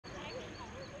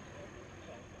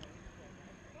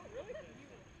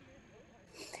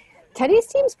Tedy's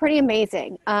team's pretty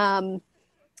amazing.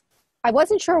 I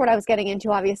wasn't sure what I was getting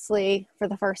into, obviously, for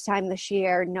the first time this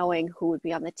year, knowing who would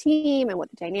be on the team and what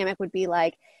the dynamic would be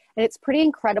like. And it's pretty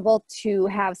incredible to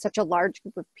have such a large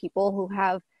group of people who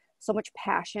have so much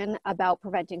passion about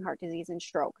preventing heart disease and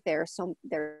stroke. There's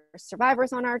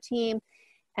survivors on our team,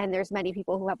 and there's many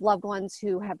people who have loved ones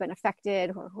who have been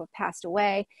affected or who have passed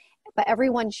away. But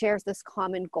everyone shares this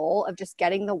common goal of just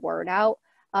getting the word out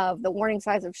of the warning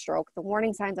signs of stroke, the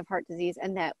warning signs of heart disease,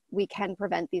 and that we can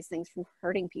prevent these things from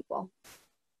hurting people.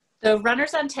 The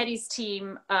runners on Tedy's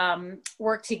team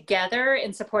work together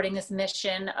in supporting this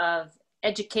mission of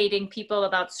educating people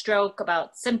about stroke,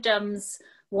 about symptoms,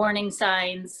 warning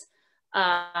signs.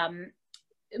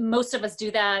 Most of us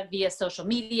do that via social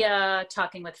media,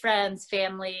 talking with friends,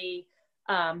 family,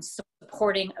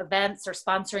 supporting events or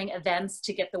sponsoring events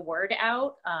to get the word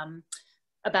out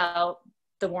about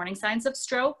the warning signs of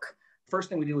stroke. First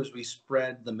thing we do is we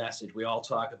spread the message. We all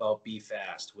talk about Be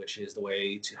Fast, which is the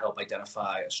way to help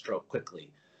identify a stroke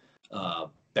quickly.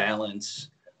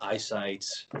 Balance, eyesight,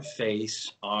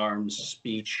 face, arms,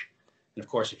 speech. And of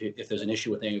course, if there's an issue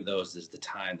with any of those, there's the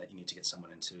time that you need to get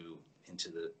someone into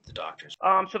the doctors.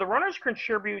 So the runners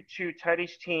contribute to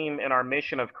Tedy's team in our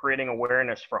mission of creating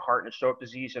awareness for heart and stroke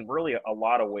disease in really a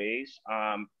lot of ways.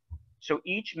 So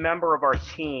each member of our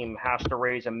team has to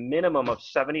raise a minimum of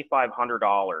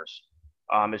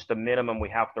 $7,500 is the minimum we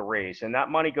have to raise. And that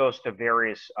money goes to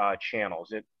various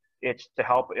channels. It's to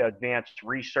help advance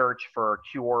research for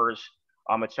cures.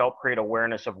 It's to help create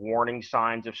awareness of warning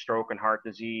signs of stroke and heart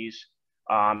disease.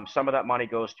 Some of that money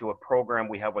goes to a program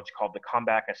we have, what's called the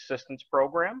Comeback Assistance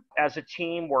Program. As a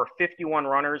team, we're 51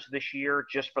 runners this year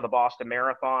just for the Boston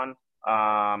Marathon.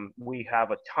 We have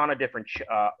a ton of different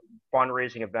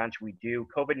fundraising events we do.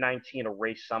 COVID-19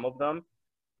 erased some of them,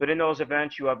 but in those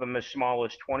events, you have them as small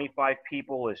as 25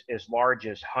 people, as large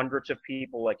as hundreds of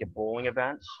people, like at bowling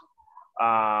events.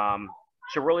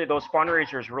 So really, those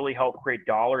fundraisers really help create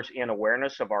dollars and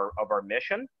awareness of our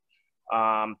mission.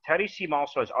 Tedy's team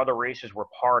also has other races we're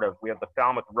part of. We have the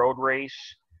Falmouth Road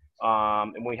Race,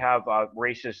 and we have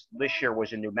races. This year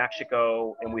was in New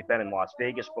Mexico, and we've been in Las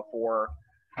Vegas before.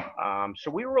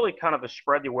 So we really kind of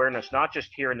spread the awareness, not just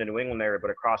here in the New England area,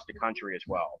 but across the country as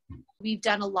well. We've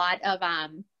done a lot of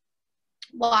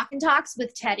walk and talks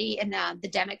with Tedy in the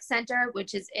Demick Center,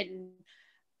 which is in,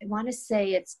 I want to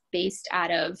say it's based out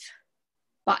of,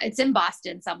 it's in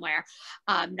Boston somewhere.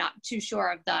 Not too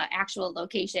sure of the actual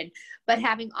location, but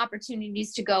having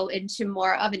opportunities to go into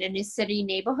more of an inner city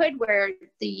neighborhood where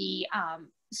the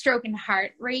stroke and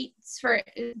heart rates for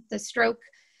the stroke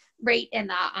rate and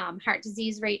the heart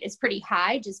disease rate is pretty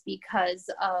high, just because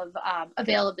of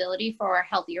availability for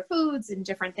healthier foods and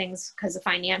different things, because of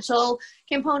financial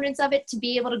components of it, to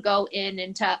be able to go in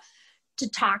and to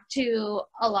talk to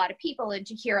a lot of people and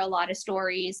to hear a lot of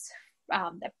stories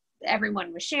that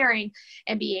everyone was sharing,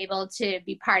 and be able to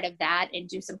be part of that and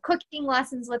do some cooking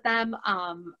lessons with them.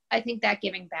 I think that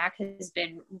giving back has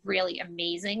been really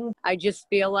amazing. I just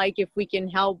feel like if we can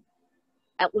help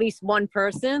at least one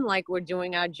person, like we're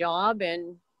doing our job,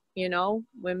 and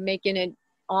we're making it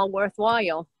all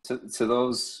worthwhile. To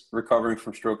those recovering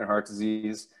from stroke and heart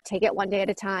disease, take it one day at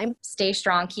a time. Stay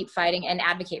strong, keep fighting, and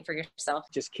advocate for yourself.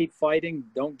 Just keep fighting.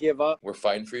 Don't give up. We're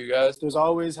fighting for you guys. There's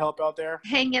always help out there.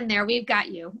 Hang in there. We've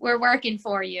got you. We're working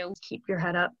for you. Keep your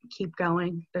head up. Keep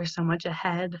going. There's so much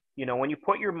ahead. When you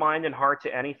put your mind and heart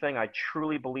to anything, I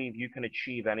truly believe you can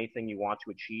achieve anything you want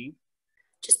to achieve.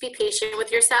 Just be patient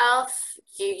with yourself,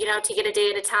 take it a day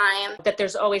at a time. That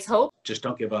there's always hope. Just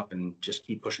don't give up and just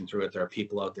keep pushing through it. There are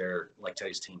people out there like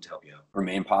Tedy's team to help you out.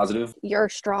 Remain positive. You're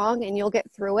strong and you'll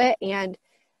get through it. And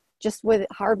just with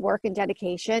hard work and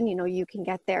dedication, you can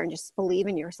get there, and just believe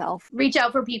in yourself. Reach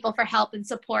out for people for help and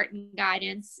support and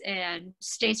guidance, and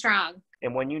stay strong.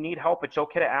 And when you need help, it's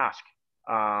okay to ask.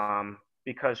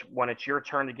 Because when it's your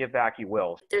turn to give back, you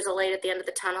will. There's a light at the end of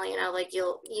the tunnel,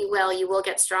 you will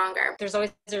get stronger. There's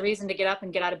always a reason to get up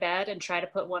and get out of bed and try to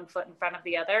put one foot in front of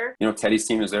the other. Tedy's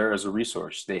team is there as a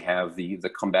resource. They have the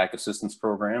Comeback Assistance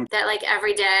Program. That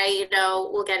every day,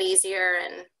 will get easier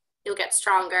and you'll get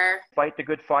stronger. Fight the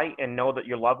good fight and know that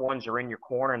your loved ones are in your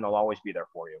corner and they'll always be there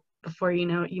for you. Before you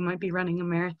know it, you might be running a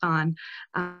marathon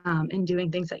and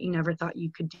doing things that you never thought you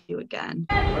could do again.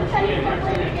 How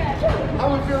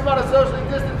we feel about a socially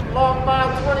distanced long mile,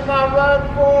 20-mile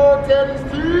run for Tedy's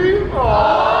team?